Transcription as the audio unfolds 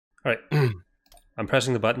All right. I'm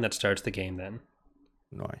pressing the button that starts the game then.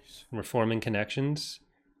 Nice. We're forming connections.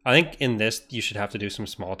 I think in this you should have to do some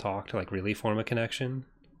small talk to like really form a connection.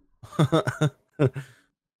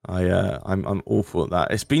 I'm awful at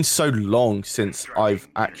that. It's been so long since I've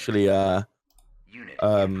actually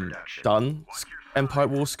done Empire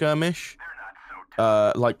War Skirmish.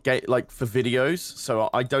 Like for videos, so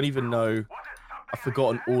I don't even know. I've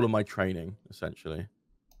forgotten all of my training essentially.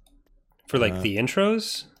 For like the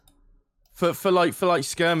intros? For like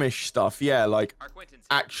skirmish stuff, yeah, like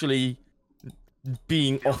actually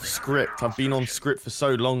being off script. I've been on script for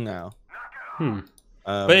so long now.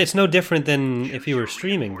 But it's no different than if you were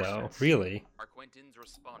streaming, though. Really.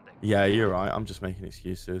 Yeah, you're right. I'm just making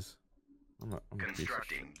excuses. I'm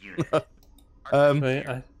Constructing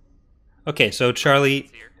unit. Okay, so Charlie,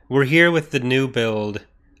 we're here with the new build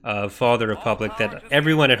of Father Republic that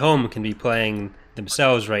everyone at home can be playing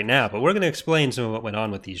themselves right now. But we're going to explain some of what went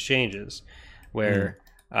on with these changes, where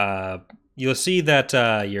you'll see that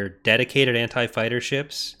your dedicated anti-fighter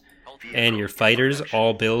ships and your fighters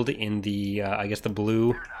all build in the, I guess, the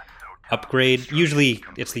blue upgrade. Usually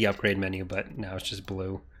it's the upgrade menu, but now it's just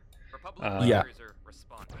blue. Yeah.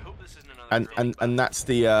 And that's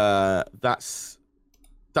the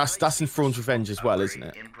that's in Thrawn's Revenge as well, isn't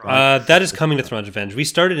it? Right? That is coming to Thrawn's Revenge. We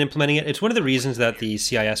started implementing it. It's one of the reasons that the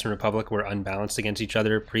CIS and Republic were unbalanced against each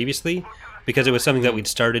other previously, because it was something that we'd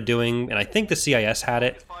started doing, and I think the CIS had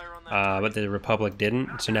it, but the Republic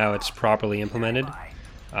didn't, so now it's properly implemented.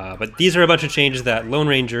 But these are a bunch of changes that Lone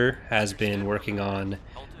Ranger has been working on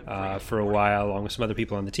for a while, along with some other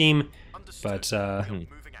people on the team, but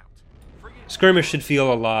Skirmish should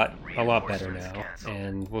feel a lot better now,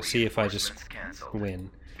 and we'll see if I just win.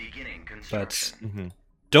 But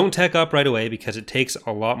don't tech up right away, because it takes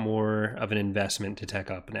a lot more of an investment to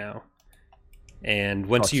tech up now. And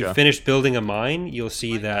once you've finished building a mine, you'll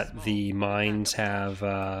see that the mines have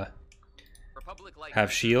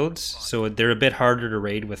shields, so they're a bit harder to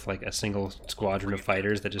raid with like a single squadron of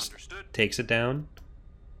fighters that just takes it down.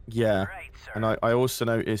 Yeah, and I also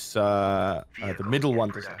notice the middle one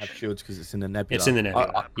doesn't have shields because it's in the nebula. It's in the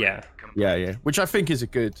nebula, yeah. Yeah, which I think is a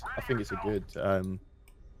good.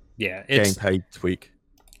 Yeah, it's gameplay tweak.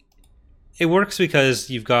 It works because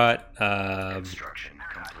you've got the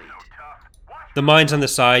mines on the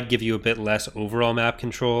side give you a bit less overall map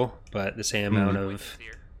control, but the same amount of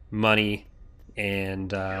money,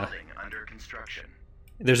 and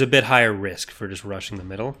there's a bit higher risk for just rushing the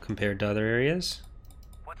middle compared to other areas.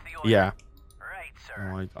 Yeah,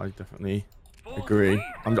 I definitely agree.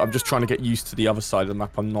 I'm just trying to get used to the other side of the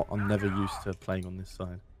map. I'm never used to playing on this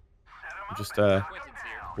side. I'm just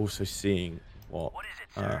also seeing what.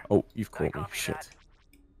 Oh, you've caught me. Shit.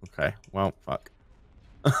 Okay. Well, fuck.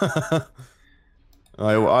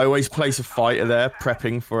 I always place a fighter there,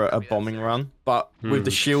 prepping for a bombing run. But with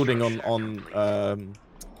the shielding on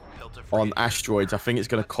asteroids, I think it's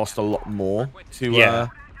going to cost a lot more to. Yeah.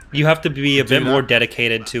 You have to be a bit more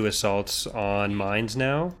dedicated to assaults on mines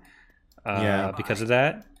now, because of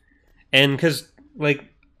that. And because,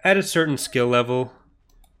 like, at a certain skill level,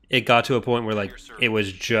 it got to a point where, like, it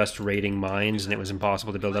was just raiding mines and it was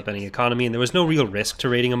impossible to build up any economy, and there was no real risk to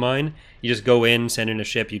raiding a mine. You just go in, send in a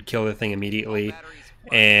ship, you'd kill the thing immediately,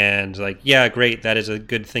 and, like, yeah, great, that is a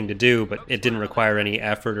good thing to do, but it didn't require any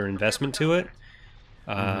effort or investment to it.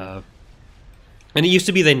 And it used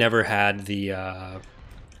to be they never had the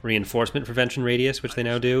reinforcement prevention radius, which they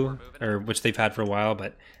now do, or which they've had for a while,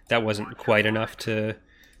 but that wasn't quite enough to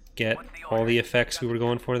get all the effects we were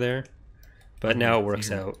going for there. But now it works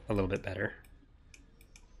out a little bit better.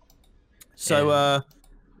 So,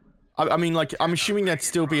 I mean, like, I'm assuming that'd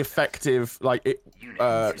still be effective, like,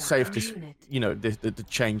 say if this, the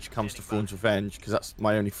change comes to Thrawn's Revenge, because that's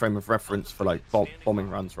my only frame of reference for, like, bombing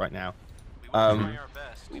runs right now.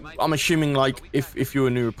 I'm assuming, like, if you're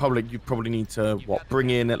a New Republic, you probably need to, bring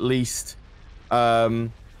in at least,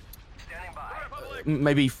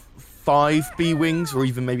 maybe 5 B-Wings, or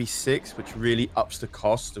even maybe 6, which really ups the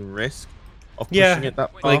cost and risk of pushing it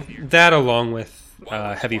that far. Like, that along with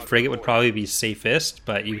heavy frigate would probably be safest,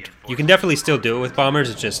 but you can definitely still do it with bombers.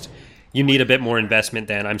 It's just, you need a bit more investment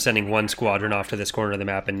than I'm sending one squadron off to this corner of the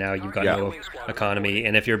map and now you've got no economy.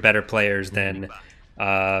 And if you're better players, then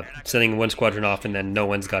sending one squadron off and then no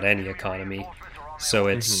one's got any economy. So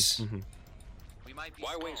it's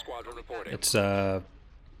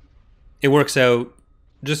it works out.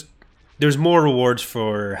 Just, there's more rewards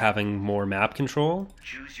for having more map control.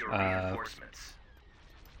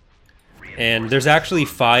 And there's actually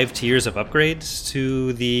 5 tiers of upgrades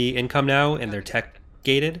to the income now, and they're tech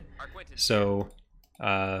gated. So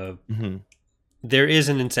there is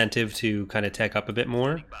an incentive to kind of tech up a bit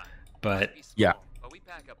more. but yeah,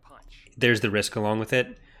 there's the risk along with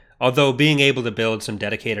it. Although being able to build some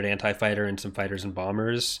dedicated anti-fighter and some fighters and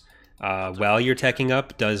bombers while you're teching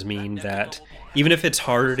up does mean that even if it's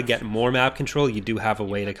harder to get more map control, you do have a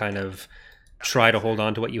way to kind of try to hold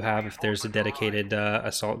on to what you have if there's a dedicated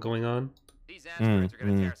assault going on.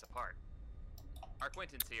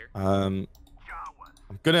 I'm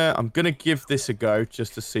gonna give this a go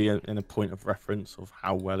just to see in a point of reference of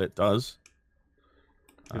how well it does.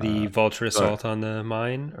 The vulture assault on the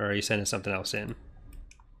mine, or are you sending something else in?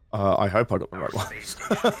 I hope I got the right ones.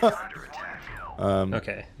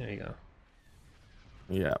 Okay, there you go.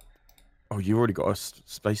 Yeah. Oh, you already got a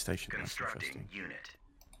space station. That's interesting.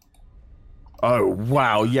 Oh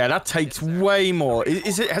wow, yeah, that takes way more.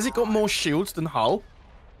 Is it? Has it got more shields than Hull?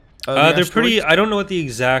 They're pretty. I don't know what the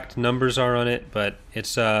exact numbers are on it, but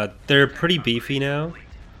it's they're pretty beefy now.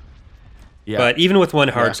 Yeah. But even with one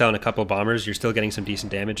hard cell and a couple of bombers, you're still getting some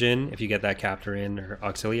decent damage in if you get that captor in, or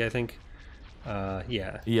auxilia, I think.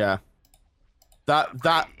 Yeah. Yeah.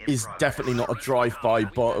 That is definitely not a drive-by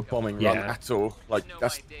bombing run at all. Like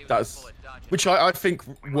that's which I think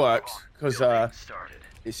works because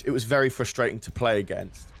it was very frustrating to play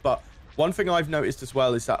against. But one thing I've noticed as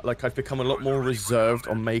well is that like I've become a lot more reserved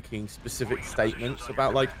on making specific statements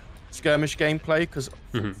about like skirmish gameplay because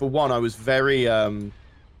for one I was very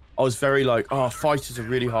like, oh, fighters are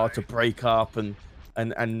really hard to break up and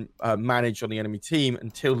manage on the enemy team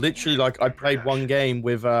until literally like I played one game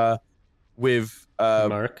with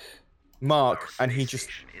Mark, and he just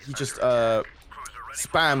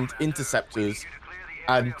spammed interceptors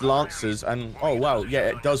and lancers, and oh wow, yeah,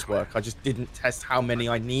 it does work. I just didn't test how many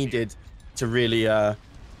I needed to really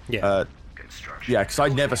because I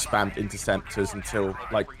never spammed interceptors until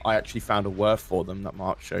like I actually found a word for them that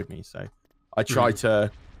Mark showed me. So I try to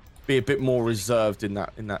be a bit more reserved in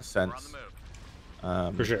that sense.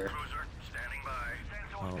 For sure.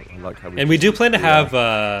 I like how we do plan to have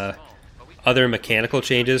other mechanical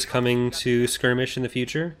changes coming to Skirmish in the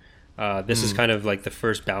future. This is kind of like the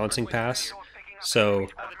first balancing pass. So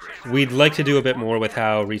we'd like to do a bit more with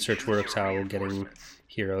how research works, how getting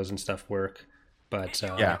heroes and stuff work. But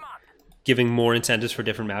giving more incentives for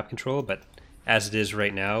different map control. But as it is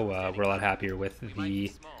right now, we're a lot happier with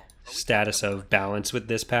the status of balance with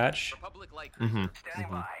this patch. And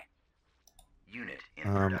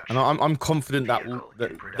I'm confident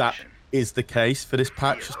that is the case for this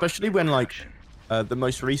patch, especially when like the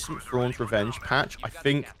most recent Thrawn's Revenge patch. I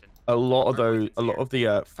think a lot of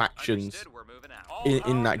the factions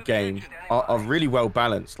in that game are really well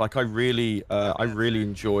balanced. Like I really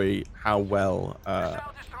enjoy how well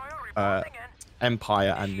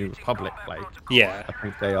Empire and New Republic play. Yeah, I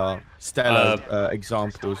think they are stellar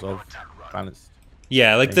examples of balance.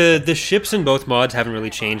 Yeah, like the ships in both mods haven't really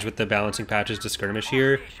changed with the balancing patches to Skirmish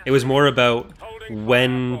here. It was more about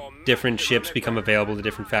when different ships become available to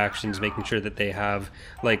different factions, making sure that they have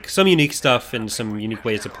like some unique stuff and some unique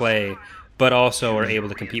ways to play, but also are able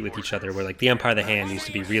to compete with each other. Where like the Empire of the Hand used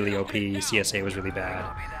to be really OP, CSA was really bad.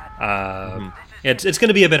 It's going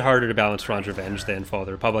to be a bit harder to balance Thrawn's Revenge than Fall of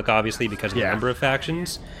the Republic, obviously, because of the number of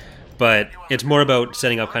factions. But it's more about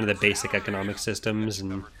setting up kind of the basic economic systems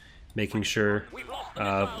and making sure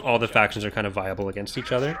all the factions are kind of viable against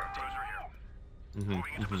each other.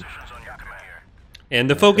 And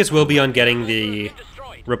the focus will be on getting the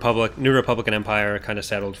New Republic and Empire kind of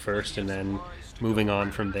settled first, and then moving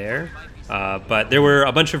on from there. But there were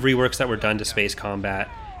a bunch of reworks that were done to space combat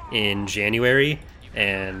in January,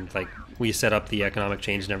 and like we set up the economic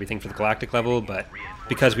change and everything for the galactic level, but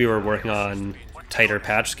because we were working on tighter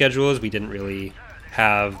patch schedules, we didn't really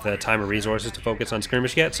have the time or resources to focus on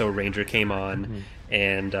Skirmish yet, so Ranger came on,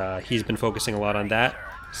 and he's been focusing a lot on that,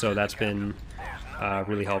 so that's been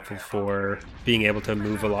really helpful for being able to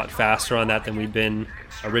move a lot faster on that than we'd been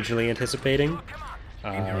originally anticipating,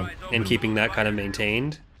 and keeping that kind of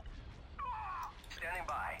maintained.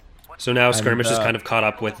 So now Skirmish is kind of caught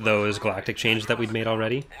up with those galactic changes that we'd made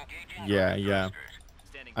already. Yeah.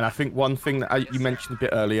 And I think one thing that you mentioned a bit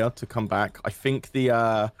earlier, to come back, I think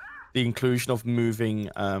the inclusion of moving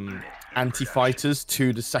anti-fighters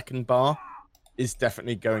to the second bar is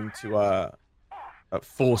definitely going to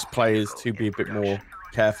force players to be a bit more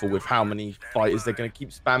careful with how many fighters they're going to keep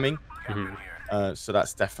spamming. So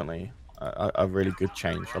that's definitely a really good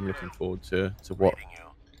change. I'm looking forward to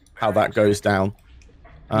how that goes down.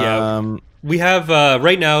 Yeah, we have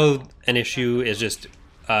right now an issue is just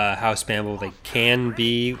how spammable they can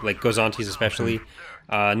be, like Gozantes especially,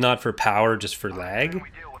 not for power, just for lag.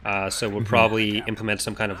 So we'll probably implement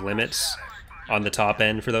some kind of limits on the top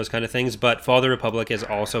end for those kind of things. But Fall of the Republic is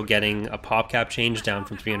also getting a pop cap change down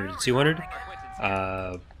from 300 to 200.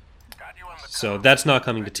 So that's not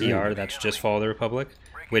coming to TR. That's just Fall of the Republic,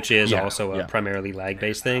 which is also a primarily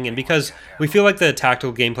lag-based thing. And because we feel like the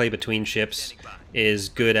tactical gameplay between ships is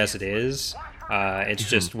good as it is, it's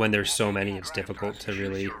just when there's so many, it's difficult to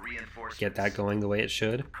really get that going the way it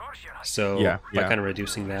should. So by kind of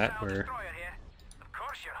reducing that, we're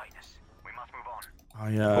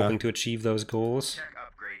hoping to achieve those goals.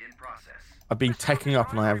 I've been taking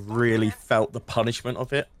up, and I have really felt the punishment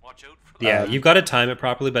of it. Yeah, you've got to time it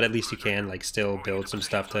properly, but at least you can like still build some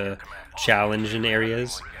stuff to challenge in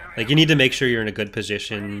areas. Like you need to make sure you're in a good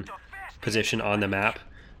position on the map.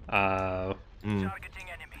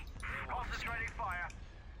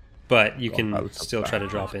 But you can still try to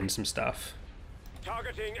drop in some stuff.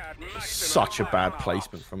 Such a bad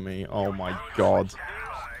placement from me. Oh my god.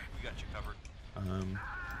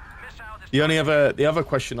 The other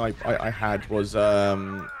question I had was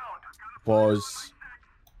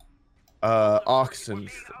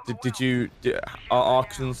Artisans. Are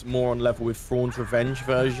Artisans more on level with Thrawn's Revenge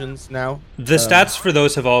versions now? The stats for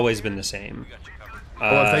those have always been the same. Or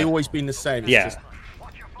have they always been the same? It's yeah. Just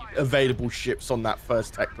available ships on that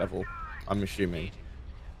first tech level, I'm assuming.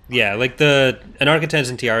 Yeah, like an Arca-10s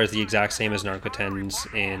in TR is the exact same as an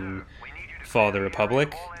Arca-10s in Fall of the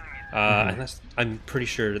Republic. And I'm pretty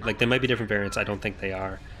sure, like, there might be different variants. I don't think they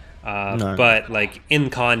are. No. But, like, in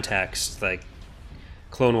context, like,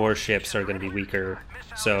 Clone Wars ships are going to be weaker,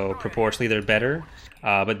 so proportionally they're better.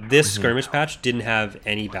 But this skirmish patch didn't have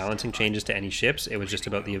any balancing changes to any ships. It was just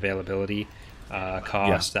about the availability,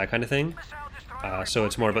 cost, that kind of thing. So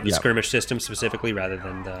it's more about the skirmish system specifically rather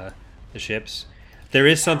than the ships. There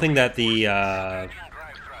is something that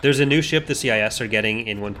there's a new ship the CIS are getting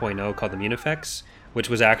in 1.0 called the Munifex, which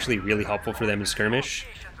was actually really helpful for them in Skirmish,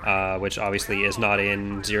 which obviously is not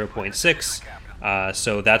in 0.6.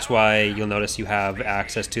 So that's why you'll notice you have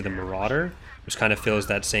access to the Marauder, which kind of fills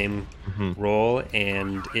that same role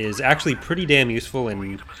and is actually pretty damn useful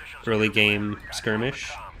in early game Skirmish.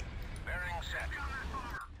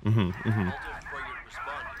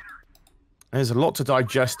 There's a lot to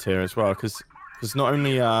digest here as well, because not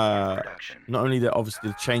only obviously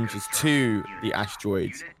the changes to the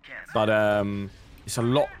asteroids, but it's a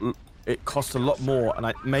lot. It costs a lot more,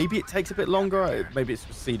 and maybe it takes a bit longer. Maybe it's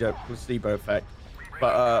placebo effect,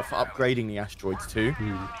 but for upgrading the asteroids too.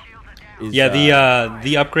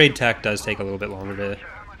 The upgrade tech does take a little bit longer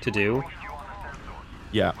to do.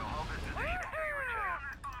 Yeah.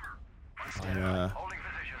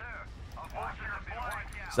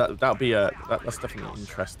 So that'll be that's definitely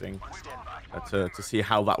interesting to see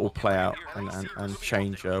how that will play out and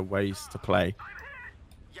change ways to play.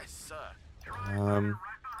 Yes, sir.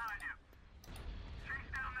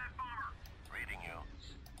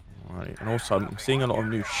 Right, and also I'm seeing a lot of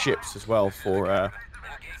new ships as well for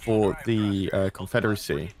the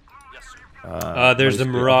Confederacy. There's the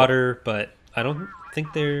Marauder, but I don't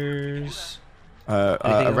think there's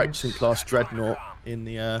Erection class Dreadnought in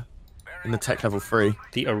the tech level 3.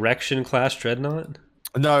 The Erection class Dreadnought?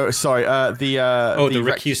 No, sorry. The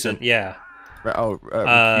Recusant, yeah.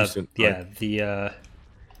 Recusant.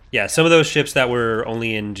 Yeah, some of those ships that were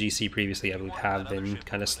only in GC previously, I believe, have been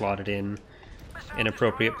kind of slotted in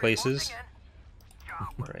appropriate places.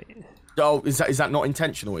 Right. Oh, is that not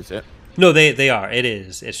intentional? Is it? No, they are. It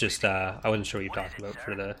is. It's just I wasn't sure what you're talking about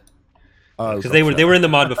for the. Because they were in the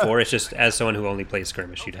mod before. It's just as someone who only plays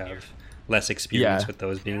Skirmish, you'd have less experience with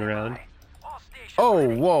those being around. Oh,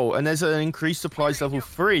 whoa! And there's an increased supplies level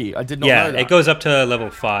 3. I did not know that. It goes up to level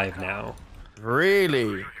 5 now.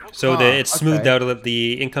 Really? So it's smoothed out a little.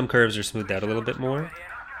 The income curves are smoothed out a little bit more.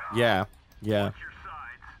 Yeah.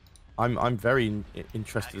 I'm very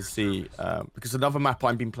interested to see because another map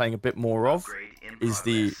I've been playing a bit more of is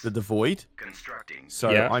the Void. So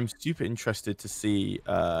I'm super interested to see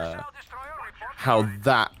how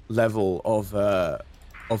that level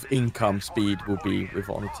of income speed will be with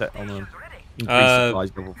on an increased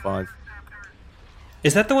supplies level 5.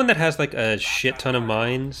 Is that the one that has like a shit ton of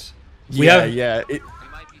mines? Yeah.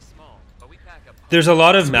 There's a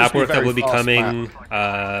lot of map work that will be coming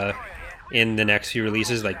in the next few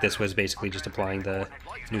releases. Like this was basically just applying the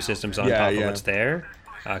new systems on top of what's there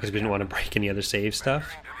because we didn't want to break any other save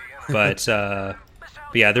stuff. But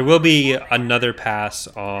yeah, there will be another pass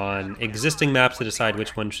on existing maps to decide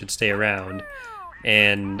which ones should stay around,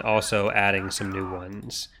 and also adding some new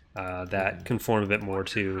ones that conform a bit more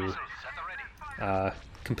to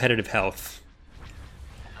competitive health.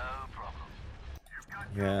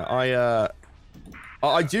 Yeah,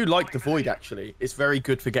 I do like the Void, actually. It's very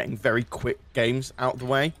good for getting very quick games out of the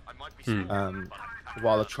way.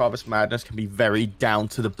 While the Travis Madness can be very down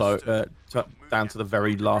to the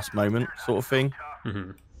very last moment sort of thing.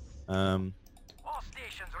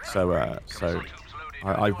 So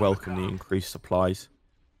I welcome the increased supplies.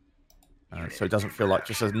 So it doesn't feel like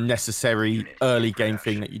just a necessary early game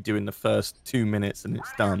thing that you do in the first 2 minutes and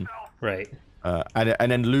it's done. Right.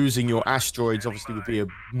 And then losing your asteroids obviously would be a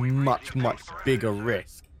much bigger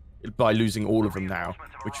risk by losing all of them now,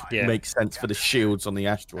 which makes sense for the shields on the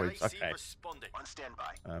asteroids. Okay.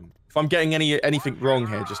 If I'm getting anything wrong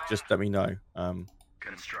here, just let me know.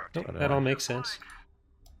 That all makes sense.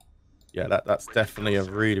 Yeah, that's definitely a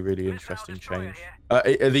really interesting change.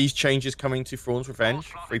 Are these changes coming to Thrawn's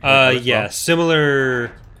Revenge 3.0 as yeah, well?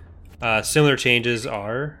 similar changes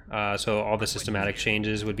are. So all the systematic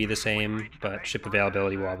changes would be the same, but ship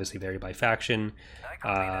availability will obviously vary by faction.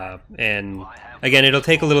 And again, it'll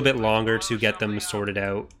take a little bit longer to get them sorted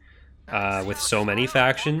out with so many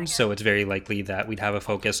factions. So it's very likely that we'd have a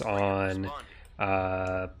focus on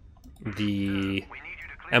the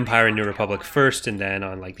Empire and New Republic first, and then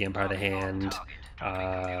on like the Empire of the Hand,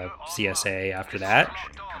 CSA after that.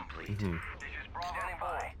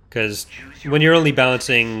 Because when you're only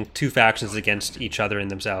balancing 2 factions against each other in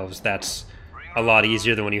themselves, that's a lot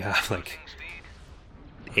easier than when you have like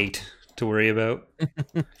 8 to worry about.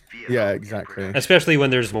 Yeah, exactly. Especially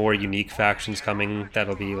when there's more unique factions coming,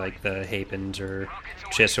 that'll be like the Hapens or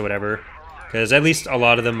Chiss or whatever. Because at least a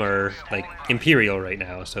lot of them are like Imperial right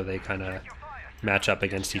now, so they kind of match up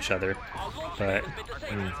against each other. But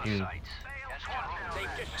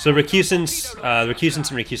so Recusants and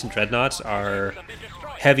Recusant Dreadnoughts are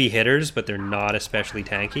heavy hitters, but they're not especially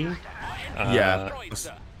tanky. Yeah,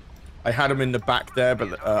 I had them in the back there,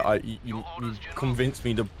 but you convinced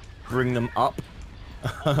me to bring them up.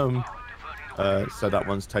 So that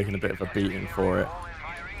one's taken a bit of a beating for it.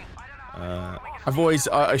 I've always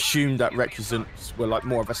assumed that Recusants were like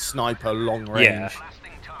more of a sniper, long range,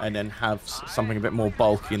 and then have something a bit more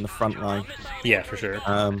bulky in the front line. Yeah, for sure.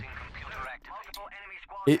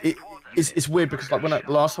 It's weird because like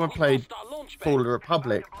last time I played Fall of the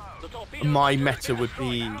Republic, my meta would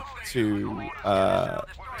be to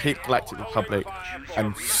pick Galactic Republic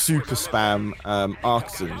and super spam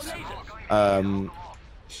artisans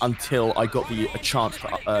until I got a chance to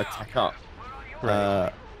tech up.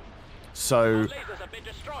 Right.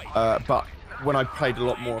 But when I played a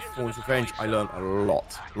lot more of Thrawn's Revenge, I learned a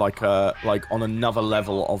lot, like on another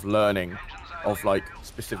level of learning, of like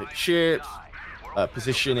specific ships,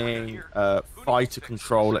 positioning, fighter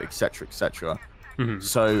control, etc., etc.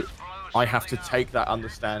 So I have to take that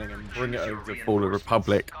understanding and bring it over to Fall of the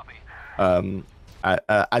Republic,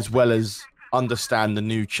 as well as understand the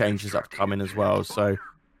new changes upcoming as well. So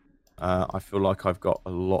I feel like I've got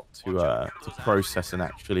a lot to process and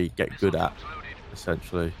actually get good at,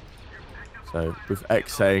 essentially. So with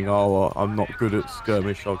X saying, "Oh, well, I'm not good at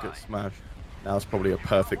skirmish, I'll get smashed," now's probably a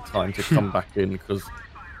perfect time to come back in because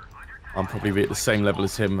I'm probably at the same level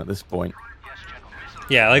as him at this point.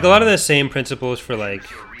 Yeah, like a lot of the same principles for like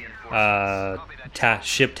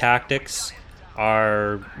ship tactics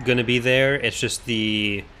are going to be there. It's just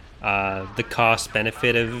the cost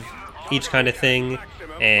benefit of each kind of thing,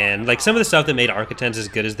 and like some of the stuff that made Architens as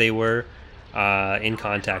good as they were in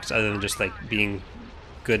context, other than just like being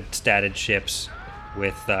good statted ships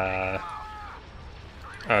with a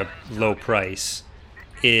low price,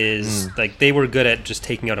 is like they were good at just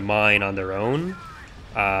taking out a mine on their own,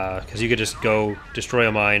 because you could just go destroy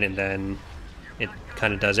a mine and then it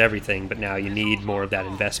kind of does everything. But now you need more of that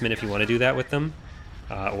investment if you want to do that with them,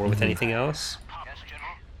 or with anything else.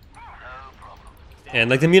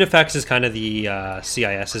 And like the Munifex is kind of the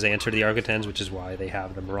CIS's answer to the Architens, which is why they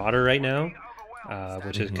have the Marauder right now,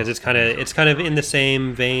 which is because it's kind of in the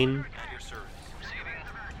same vein.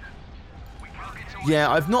 Yeah,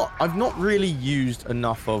 I've not really used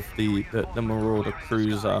enough of the Marauder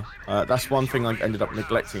cruiser. That's one thing I ended up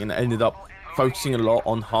neglecting, and ended up focusing a lot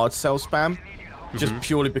on hard cell spam, just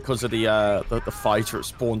purely because of the fighter it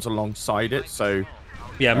spawns alongside it. So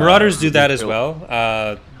yeah, Marauders do that as well.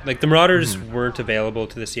 Like the Marauders weren't available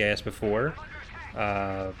to the CIS before.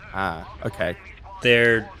 Okay.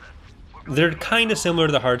 They're kind of similar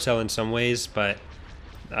to the hard cell in some ways, but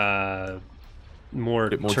more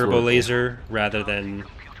turbo laser rather than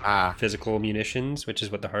physical munitions, which is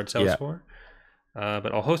what the hard cell is for.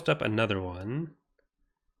 But I'll host up another one.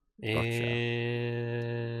 Gotcha.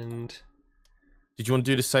 And did you want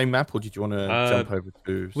to do the same map, or did you want to jump over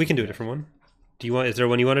to? We can do a different one. Do you want? Is there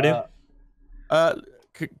one you want to do?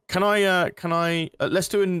 Can I? Let's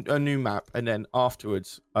do a new map, and then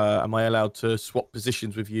afterwards, am I allowed to swap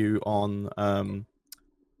positions with you on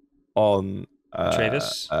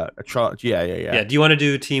Travis? Yeah. Yeah. Do you want to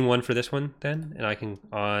do team 1 for this one then, and I can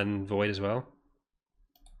on Void as well?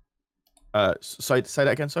 Say that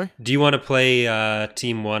again. Sorry. Do you want to play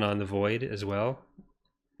Team 1 on the Void as well?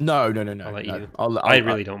 No. I'll let you. I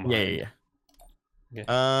really don't mind. Yeah.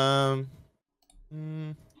 Okay.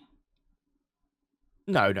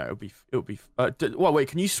 No, it'll be. Well, wait.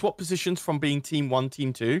 Can you swap positions from being Team 1,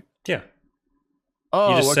 Team 2? Yeah. Oh,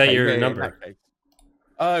 you just okay. set your number.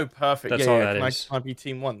 Oh, perfect. That's all that can is. I be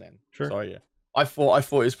Team 1 then? Sure. Sorry, yeah. I thought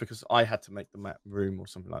it was because I had to make the map room or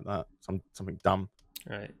something like that. Something dumb.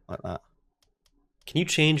 Right. Like that. Can you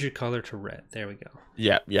change your color to red? There we go.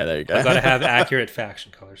 Yeah, there you go. I've got to have accurate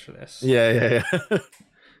faction colors for this. Yeah.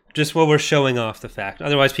 Just while we're showing off the fact.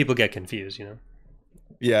 Otherwise, people get confused, you know?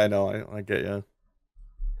 Yeah, no, I get you.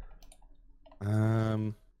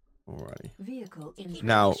 Alrighty.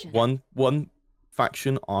 Now, one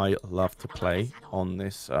faction I love to play on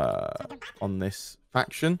this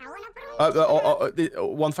faction.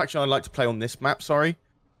 One faction I like to play on this map. Sorry,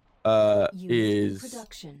 is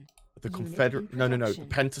the Confederate. No, the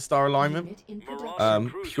Pentastar alignment.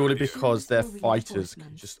 Purely because their fighters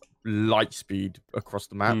can just light speed across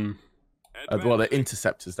the map. Well, they're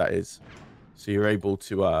interceptors, that is. So you're able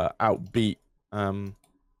to outbeat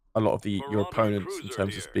a lot of your opponents in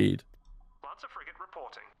terms of speed. Lots of frigate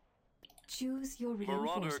reporting. Choose your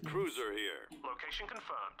Marauder cruiser here. Location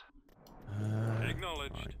confirmed.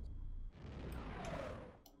 Acknowledged. Right.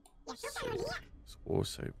 Let's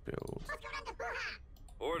also build.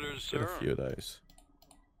 Orders, Get sir. a few of those.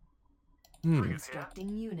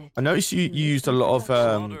 Constructing unit. I noticed you used a lot of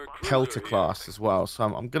Pelter class as well, so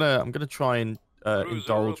I'm gonna try and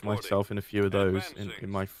indulge myself in a few of those in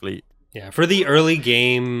my fleet. Yeah, for the early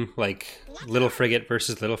game, like little frigate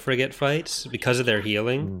versus little frigate fights, because of their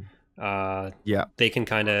healing, they can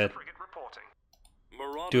kind of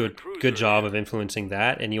do a good job of influencing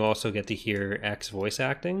that, and you also get to hear X voice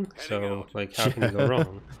acting. So, like, how can you go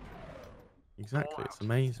wrong? Exactly, it's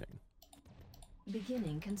amazing.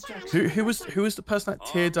 Beginning construction. Who was the person that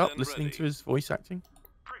teared up listening to his voice acting?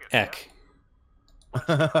 Eck.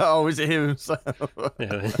 Oh, is it him himself?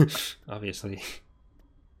 Yeah, obviously.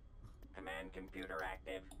 Computer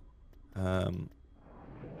active.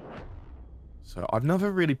 So I've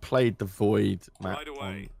never really played the Void map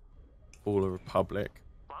on Fall of Republic.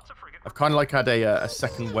 I've kind of like had a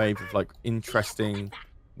second wave of like interesting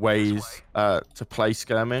ways to play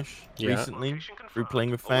Skirmish recently through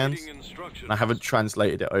playing with fans. And I haven't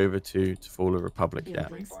translated it over to Fall of Republic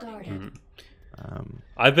yet.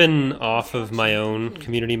 I've been off of my own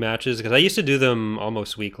community matches because I used to do them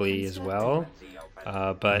almost weekly as well.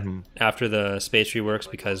 But after the space reworks,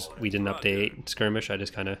 because we didn't update Skirmish, I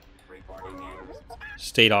just kind of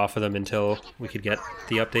stayed off of them until we could get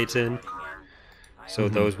the updates in. So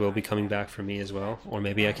those will be coming back for me as well. Or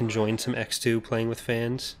maybe I can join some EcksToo playing with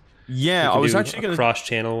fans. Yeah, I was actually going to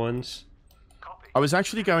cross-channel ones. I was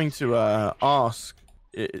actually going to ask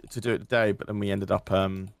to do it today, but then we ended up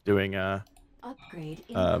doing upgrade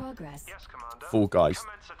in progress. Fall Guys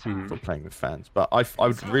for playing with fans. But I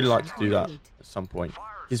would really like to do that at some point,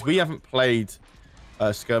 because we haven't played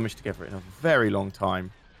Skirmish together in a very long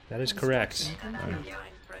time. That is correct.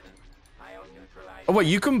 Oh wait,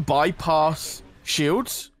 you can bypass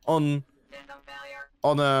shields on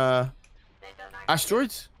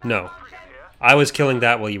asteroids? No, I was killing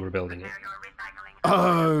that while you were building it.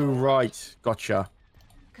 Oh right, gotcha.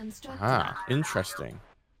 Ah, interesting.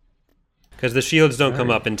 Because the shields don't come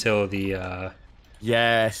up until the.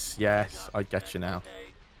 Yes, I get you now.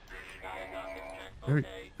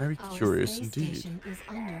 Very curious indeed. Station is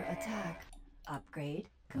under attack. Upgrade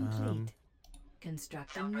complete.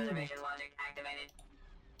 Construction unit.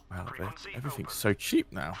 Wow, everything's so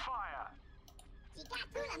cheap now.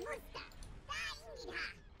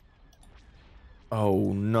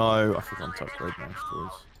 Oh no, I forgot to upgrade my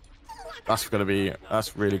asteroids.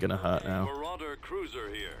 That's really gonna hurt now. Marauder cruiser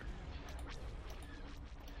here.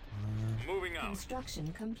 Moving out.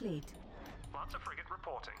 Construction complete. Lots of frigate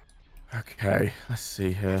reporting. Okay, let's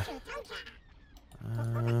see here.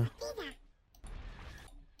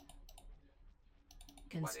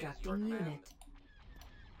 Constructing unit.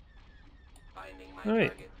 All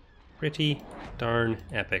right, pretty darn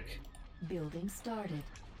epic. Building started.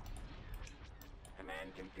 I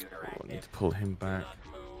need to pull him back.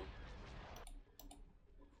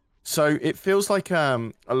 So it feels like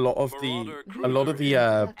a lot of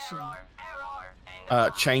the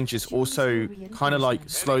changes also kind of like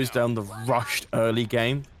slows down the rushed early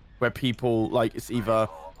game, where people like it's either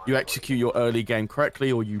you execute your early game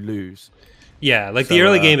correctly or you lose. Yeah, like the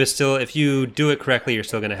early game is still, if you do it correctly, you're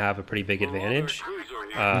still going to have a pretty big advantage,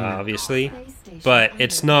 obviously. But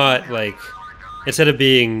it's not like, instead of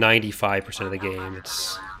being 95% of the game,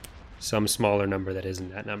 it's some smaller number that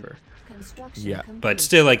isn't that number. Construction Yeah. complete. but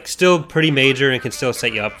still pretty major and can still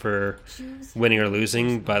set you up for winning or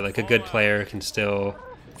losing. But like a good player can still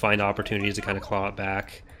find opportunities to kind of claw it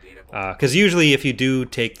back. Because usually if you do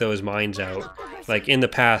take those mines out, like in the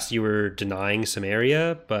past you were denying some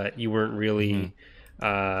area, but you weren't really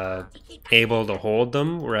able to hold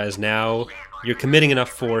them. Whereas now you're committing enough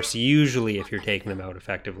force, usually if you're taking them out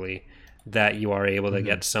effectively, that you are able to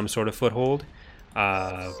get some sort of foothold.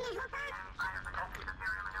 Enemies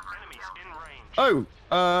in range.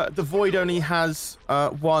 Oh, the Void only has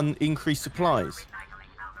 1 increased supplies.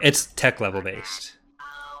 It's tech level based.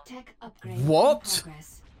 Tech upgrade in What?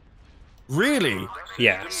 progress. Really?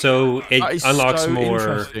 Yeah, so it That is unlocks so more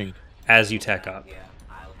interesting. as you tech up.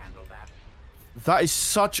 That is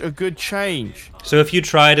such a good change. So if you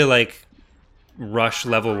try to like rush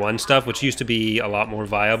level 1 stuff, which used to be a lot more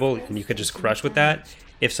viable, and you could just crush with that,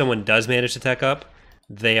 if someone does manage to tech up,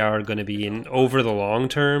 they are going to be in over the long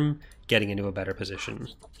term getting into a better position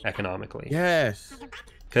economically. Yes.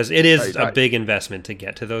 Because it is That- a big investment to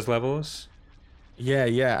get to those levels. Yeah,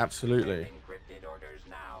 absolutely.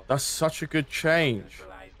 That's such a good change.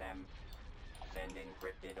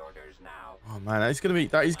 Oh man,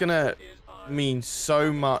 that is gonna mean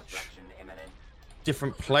so much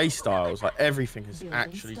different play styles. Like everything has Building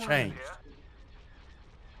actually started. changed.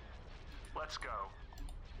 Let's go.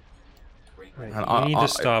 Right, And I need to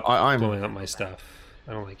stop I'm blowing up my stuff.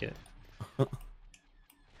 I don't like it.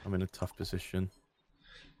 I'm in a tough position.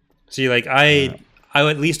 See, like I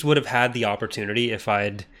at least would have had the opportunity if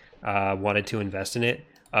I'd wanted to invest in it,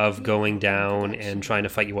 of going down and trying to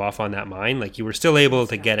fight you off on that mine. Like you were still able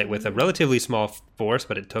to get it with a relatively small force,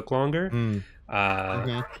 but it took longer.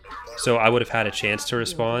 So I would have had a chance to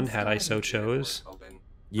respond had I so chose.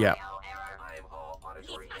 Yeah.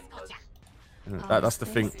 That's the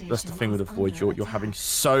thing. That's the thing with the Void. You're having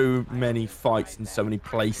so many fights in so many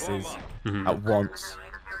places at once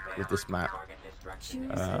with this map. Choose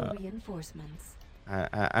the reinforcements.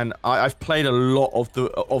 And I've played a lot of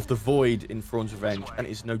the Void in Thrawn's Revenge, and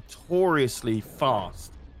it's notoriously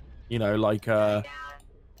fast. You know, like Building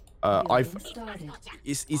started.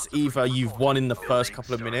 it's either you've won in the first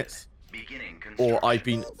couple of minutes, or I've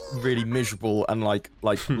been really miserable and like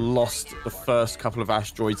lost the first couple of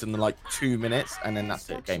asteroids in like 2 minutes, and then that's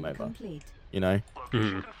it, game over. Complete. You know.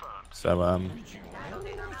 So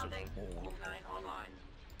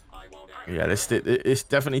yeah, this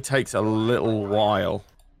definitely takes a little while,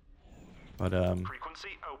 but Frequency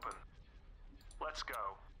open. Let's go.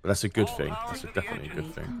 that's a good thing. That's definitely a good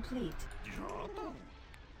Upgrade thing. complete.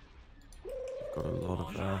 Got a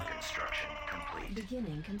lot of Construction complete.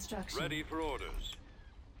 Beginning construction. Ready for orders.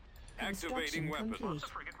 Activating Construction weapons. complete.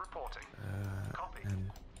 Frigate reporting. Copy.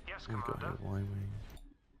 and Yes, we've got Commander. the Y-wing.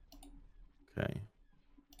 Okay,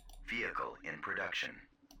 Vehicle in production.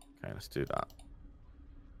 let's do that.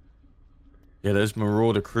 Yeah, those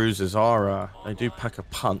Marauder cruisers are they do pack a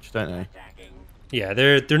punch, don't they? Yeah,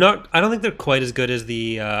 they're not. I don't think they're quite as good as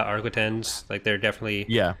the Arquitens. Like they're definitely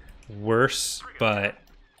Yeah. worse, but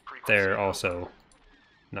they're also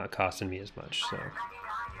not costing me as much. So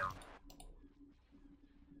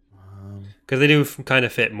because they do kind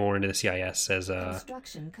of fit more into the CIS as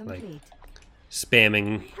Construction complete.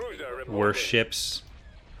 spamming Cruiser reporting. worse ships.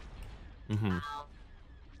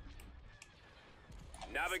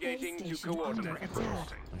 Navigating to Station under coordinates.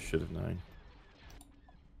 attack. I should have known.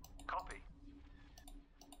 Copy.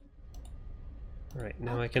 All right,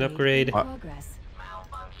 now I can upgrade. In progress.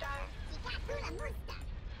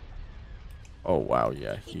 Oh wow,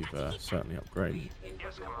 yeah, you've certainly upgraded.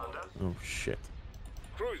 Yes, Commander. Oh shit.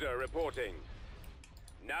 Cruiser reporting.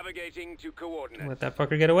 Navigating to coordinates. Let that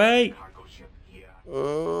fucker get away.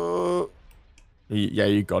 Yeah,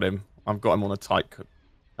 you got him. I've got him on a tight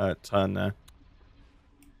turn there.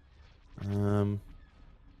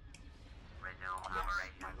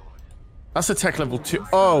 That's a tech level 2.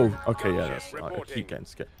 Oh, okay, yeah, that's. I keep getting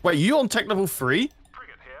scared. Wait, you on tech level 3?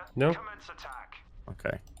 Frigate here. No. Commence attack.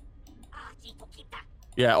 Okay.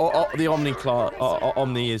 Yeah, the Omni class.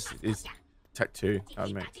 Omni is tech 2. That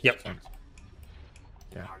would make Yep. sense.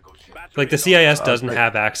 Yeah. Like the CIS doesn't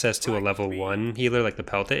have access to a level 1 healer like the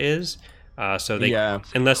Pelta is, so they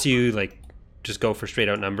unless you like just go for straight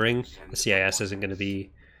out numbering, the CIS isn't going to be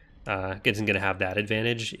isn't going to have that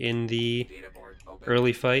advantage in the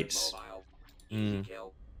early fights. I've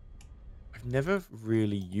never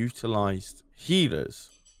really utilized healers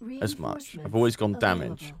as much. I've always gone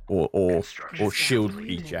damage or shield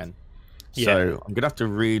regen. Yeah. So I'm gonna have to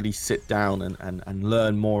really sit down and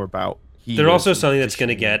learn more about healers. They're also and something that's going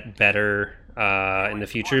to positioning. get better in the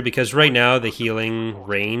future because right now the healing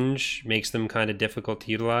range makes them kind of difficult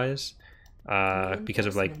to utilize. because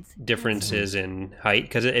of like differences in height,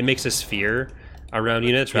 because it makes a sphere around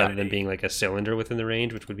units rather than being like a cylinder within the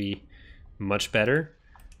range, which would be much better.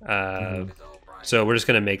 So we're just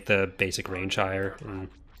going to make the basic range higher, and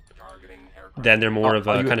then they're more of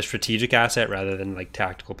a kind of strategic asset rather than like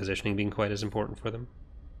tactical positioning being quite as important for them.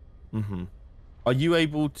 Are you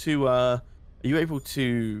able to are you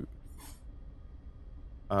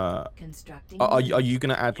going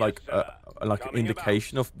to add like an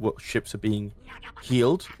indication of what ships are being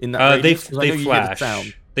healed in that radius? They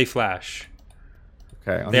flash. They flash.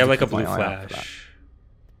 Okay. They have like a blue flash.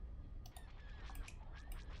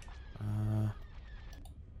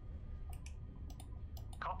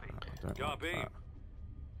 Copy.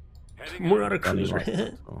 More out of cruiser.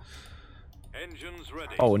 Engines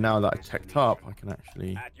ready. Oh, now that I teched up, I can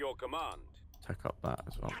actually At your command. tech up that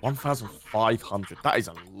as well. 1,500. That is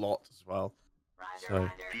a lot as well. So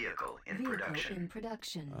Vehicle in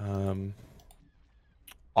production.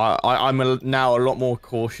 I'm now a lot more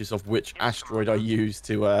cautious of which asteroid I use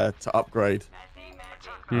to upgrade.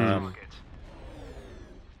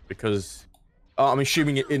 Because I'm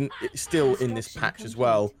assuming it's still in this patch as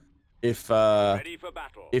well. If Ready for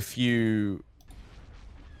battle. if the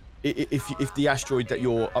asteroid that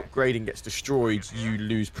you're upgrading gets destroyed, you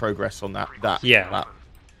lose progress on that. Yeah,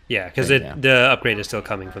 because the upgrade is still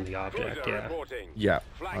coming from the object. Cruiser Yeah. reporting. Yeah,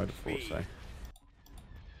 Flank I would have thought speed. so.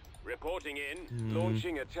 Reporting in.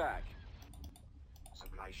 Launching attack.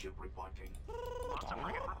 Supply ship reporting.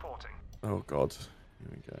 Oh god, here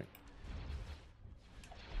we go.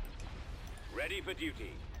 Ready for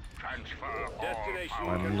duty. Destination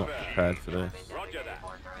I'm not confirmed. prepared for this Roger that.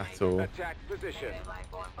 at all. Attack position.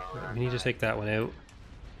 We need to take that one out.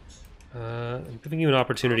 I'm giving you an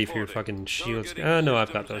opportunity for your fucking shields. No,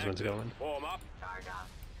 I've got those ones going. Form up.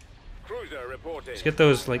 Cruiser reporting. Let's get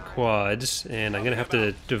those like quads, and I'm gonna have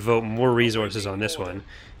to devote more resources on this one.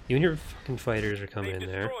 You and your fucking fighters are coming They've in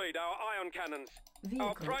there. destroyed our ion cannons. Our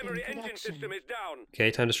Vehicle primary in engine system production. is down.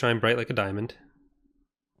 Okay, time to shine bright like a diamond.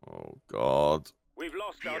 Oh god. We've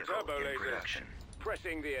lost our Vehicle turbo in lasers. production.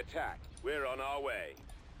 Pressing the attack. We're on our way.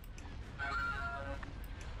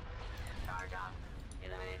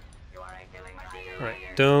 Alright,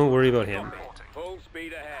 don't worry about him. Full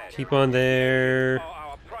speed ahead. Keep on there.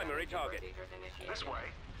 Our primary target. This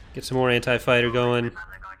way. Get some more anti-fighter going.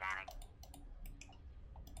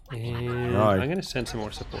 And I'm gonna send some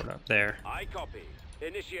more support up there. I copy.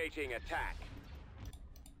 Initiating attack.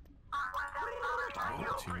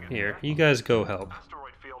 Here, you guys go help.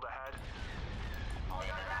 Asteroid field ahead.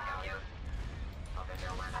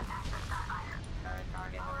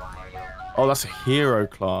 Oh, that's a hero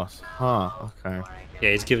class. Huh, okay.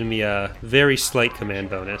 Yeah, he's giving me a very slight command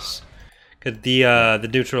bonus. Cause the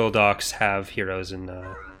neutral docks have heroes in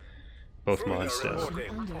both mods still.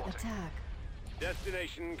 Under attack.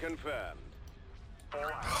 Destination confirmed.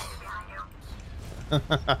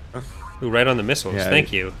 Ooh, right on the missiles. Yeah.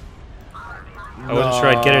 Thank you. I wasn't sure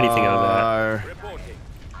I'd get anything out of that. Reporting.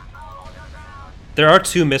 There are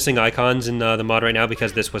two missing icons in the mod right now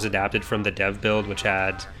because this was adapted from the dev build, which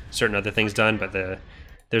had certain other things done. But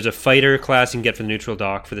there's a fighter class you can get for the neutral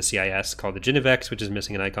dock for the CIS called the Genevex, which is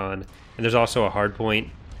missing an icon. And there's also a hard point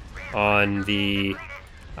on the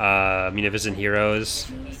Munificent Heroes,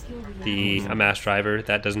 the Amass Driver,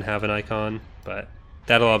 that doesn't have an icon. But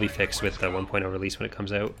that'll all be fixed with the 1.0 release when it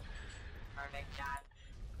comes out.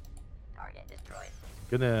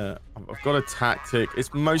 I've got a tactic.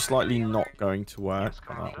 It's most likely not going to work.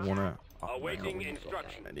 But I wanna. Awaiting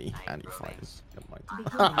instruction. Any anti-fighters. Never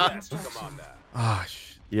Beginning mind. Yes, Commander.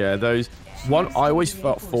 Yeah, those. I always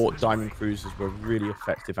thought Diamond Cruisers were really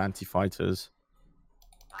effective anti-fighters.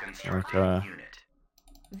 Constructing Like, unit.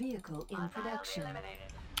 Vehicle in production.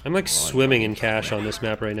 I'm like swimming in cash on this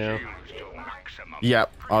map right now.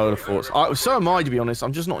 Yep, I would have thought. So am I, to be honest.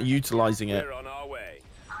 I'm just not utilizing it, We're on our way.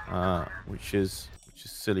 which is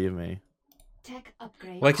silly of me. Tech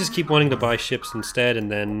upgrade. Well, I just keep wanting to buy ships instead,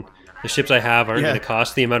 and then the ships I have aren't going to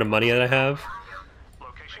cost the amount of money that I have.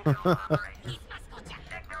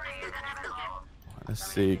 Let's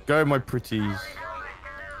see. Go, my pretties.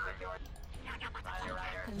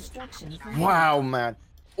 Construction. Wow, man.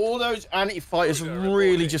 All those anti-fighters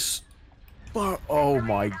really just... Oh,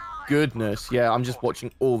 my goodness. Yeah, I'm just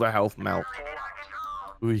watching all the health melt.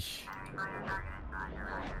 Ooh.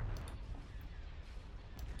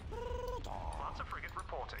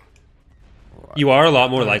 You are a lot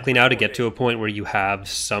more likely now to get to a point where you have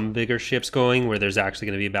some bigger ships going, where there's actually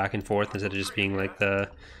going to be back and forth instead of just being like the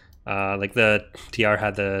TR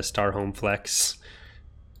had the Star Home Flex.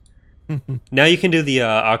 Now you can do the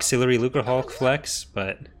auxiliary Lucrehulk Flex,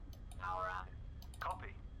 but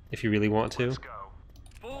if you really want to.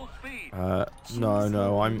 Full speed.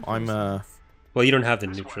 No, I'm Well, you don't have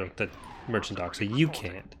the merchant dock, so you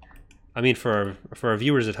can't. I mean, for our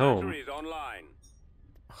viewers at home. Batteries online.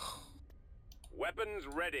 Weapons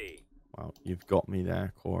ready. Well, you've got me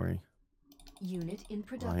there, Corey. Unit in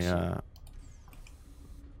production.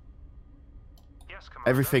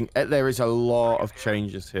 Everything, there is a lot of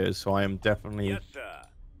changes here, so I am definitely, Yes, sir.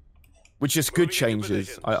 which is good Moving into changes.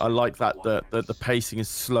 position. I like that the pacing is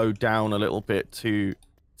slowed down a little bit to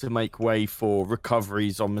make way for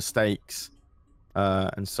recoveries on mistakes,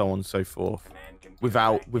 and so on and so forth,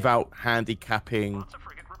 without handicapping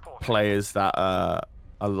players that are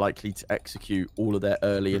likely to execute all of their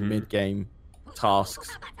early and mid game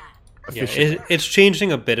tasks. Yeah, it's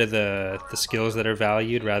changing a bit of the skills that are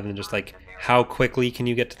valued rather than just like how quickly can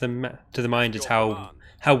you get to the mines. It's how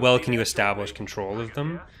well can you establish control of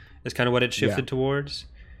them is kind of what it shifted towards.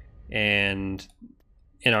 And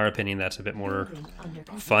in our opinion, that's a bit more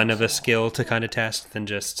fun of a skill to kind of test than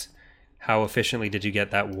just how efficiently did you get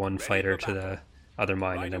that one fighter to the other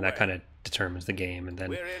mine, and then that kind of determines the game. And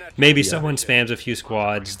then maybe someone spams a few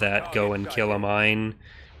squads that go and kill a mine,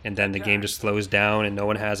 and then the game just slows down and no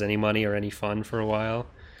one has any money or any fun for a while.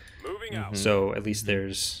 Moving out. So at least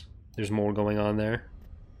there's more going on there.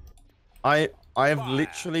 I have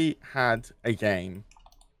literally had a game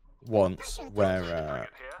once where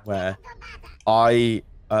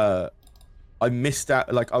I missed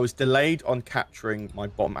out, like I was delayed on capturing my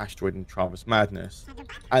bottom asteroid in Travis Madness,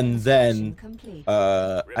 and then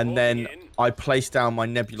I placed down my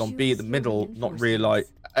Nebulon B at the middle, not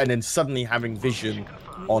realize, and then suddenly having vision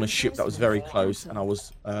on a ship that was very close, and I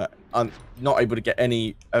was not able to get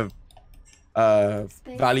any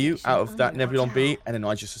value out of that Nebulon B, and then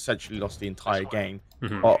I just essentially lost the entire game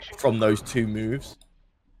from those two moves.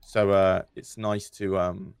 So it's nice to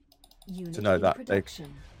know that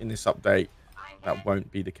in this update that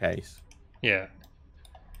won't be the case. Yeah.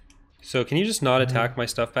 So can you just not attack my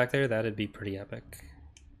stuff back there? That'd be pretty epic.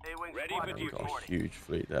 Ready for We've duty. got a huge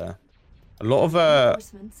fleet there. A lot of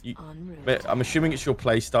I'm assuming it's your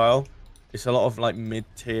play style. It's a lot of like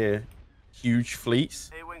mid-tier huge fleets.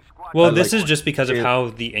 Well, this is just because of how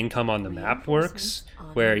the income on the map works,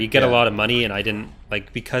 where you get a lot of money, and I didn't,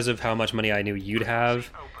 like, because of how much money I knew you'd have,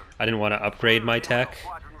 I didn't want to upgrade my tech.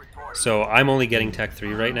 So I'm only getting Tech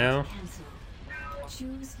 3 right now.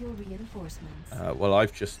 Choose your reinforcements. Well,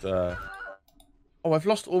 I've just I've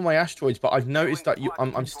lost all my asteroids, but I've noticed that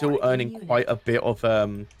I'm still earning quite a bit of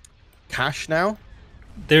cash now.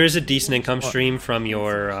 There is a decent income stream from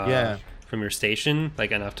your station,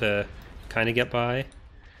 like enough to kind of get by.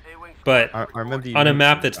 But I remember you on a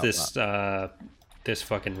map mentioned that's about this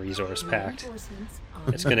fucking resource packed,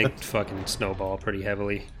 it's gonna fucking snowball pretty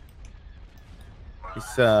heavily.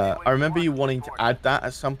 It's I remember you wanting to add that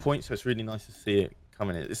at some point, so it's really nice to see it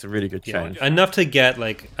coming in. It's a really good change. Enough to get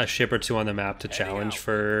like a ship or two on the map to challenge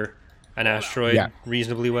for an asteroid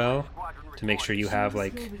reasonably well, to make sure you have,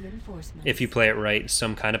 like, if you play it right,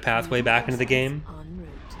 some kind of pathway back into the game.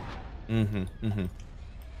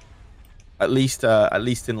 At least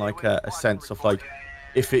in like a sense of like,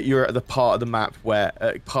 if you're at the part of the map where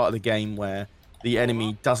part of the game where the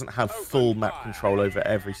enemy doesn't have full map control over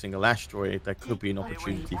every single asteroid, there could be an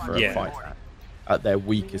opportunity for a fight at their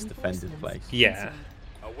weakest defended place. Yeah.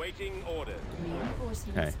 Awaiting orders.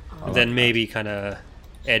 Okay. Then maybe kind of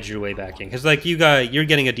edge your way back in, because like you're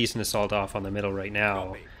getting a decent assault off on the middle right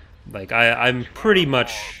now. Like I pretty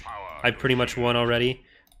much won already,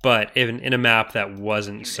 but in a map that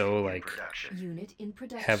wasn't so like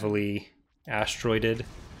heavily asteroided,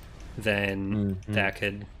 then that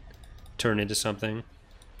could turn into something.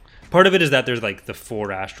 Part of it is that there's like the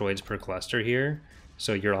 4 asteroids per cluster here,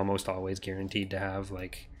 so you're almost always guaranteed to have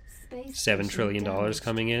like $7 trillion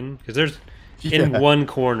coming in, because there's in one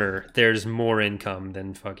corner there's more income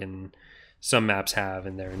than fucking some maps have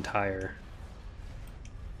in their entire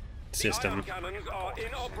system.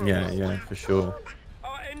 Yeah, for sure.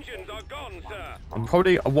 Our engines are gone, sir. I'm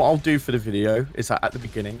probably, what I'll do for the video is that at the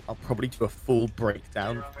beginning I'll probably do a full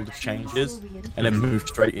breakdown of all the changes and then move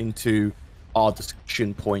straight into our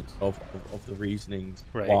discussion points of the reasonings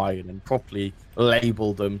why, and then properly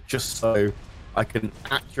label them just so I can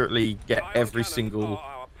accurately get every single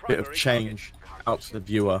bit of change out to the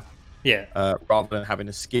viewer. Yeah. Rather than having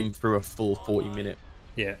to skim through a full 40-minute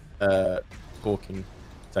talking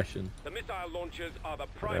session. The missile launchers are the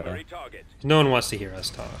primary target. No one wants to hear us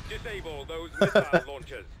talk. Disable those missile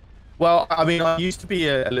launchers. Well, I mean, I used to be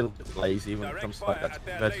a little bit lazy when it comes to like that.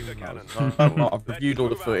 I've reviewed all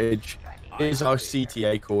the footage. Here's our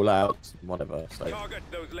CTA call out, whatever. So, Target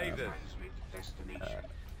those lasers.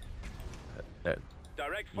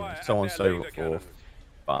 Direct you know, fire so on at and their so laser forth.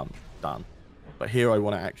 cannons. Done. But here I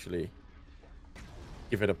want to actually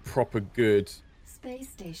give it a proper good Space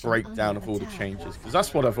station breakdown under of all the attack. changes, because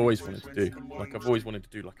that's what I've always wanted to do. Like I've always wanted to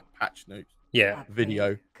do like a patch notes Yeah.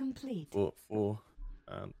 video Complete. for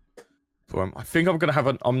I think I'm gonna have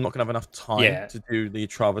I'm not gonna have enough time Yeah. to do the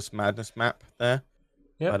Travis Madness map there.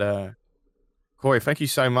 Yep. But Corey, thank you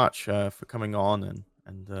so much for coming on and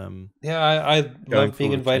Yeah, I going love through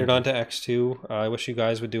being all the invited changes. onto EcksToo. I wish you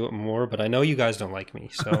guys would do it more, but I know you guys don't like me.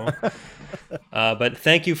 So, but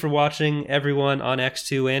thank you for watching, everyone on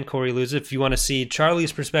EcksToo and Corey Lose. If you want to see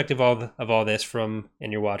Charlie's perspective of all this and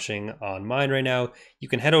you're watching on mine right now, you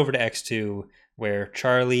can head over to EcksToo, where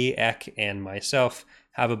Charlie, Eck, and myself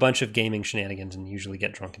have a bunch of gaming shenanigans and usually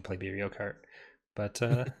get drunk and play Mario Kart. But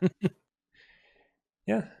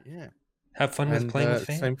yeah, have fun with playing with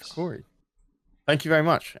fans. Same for Corey. Thank you very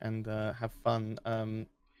much, and have fun.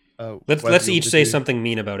 Let's each say something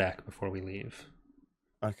mean about Eck before we leave.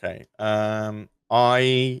 Okay. I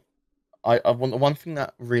want the one thing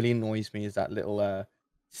that really annoys me is that little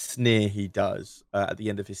sneer he does at the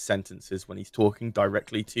end of his sentences when he's talking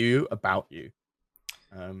directly to you about you.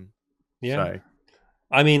 Yeah. So,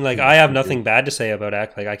 I mean, like, I have nothing bad to say about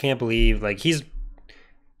Eck. Like, I can't believe, like, he's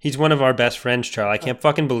one of our best friends, Charlie. I can't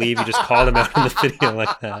fucking believe you just called him out in the video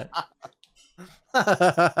like that.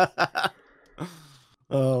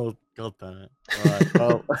 Oh, god damn it.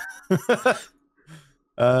 All right.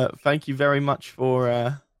 Well, thank you very much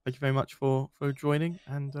for joining,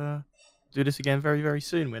 and do this again very, very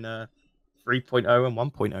soon when 3.0 and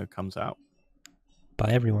 1.0 comes out.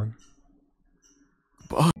 Bye, everyone.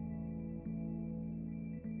 Bye.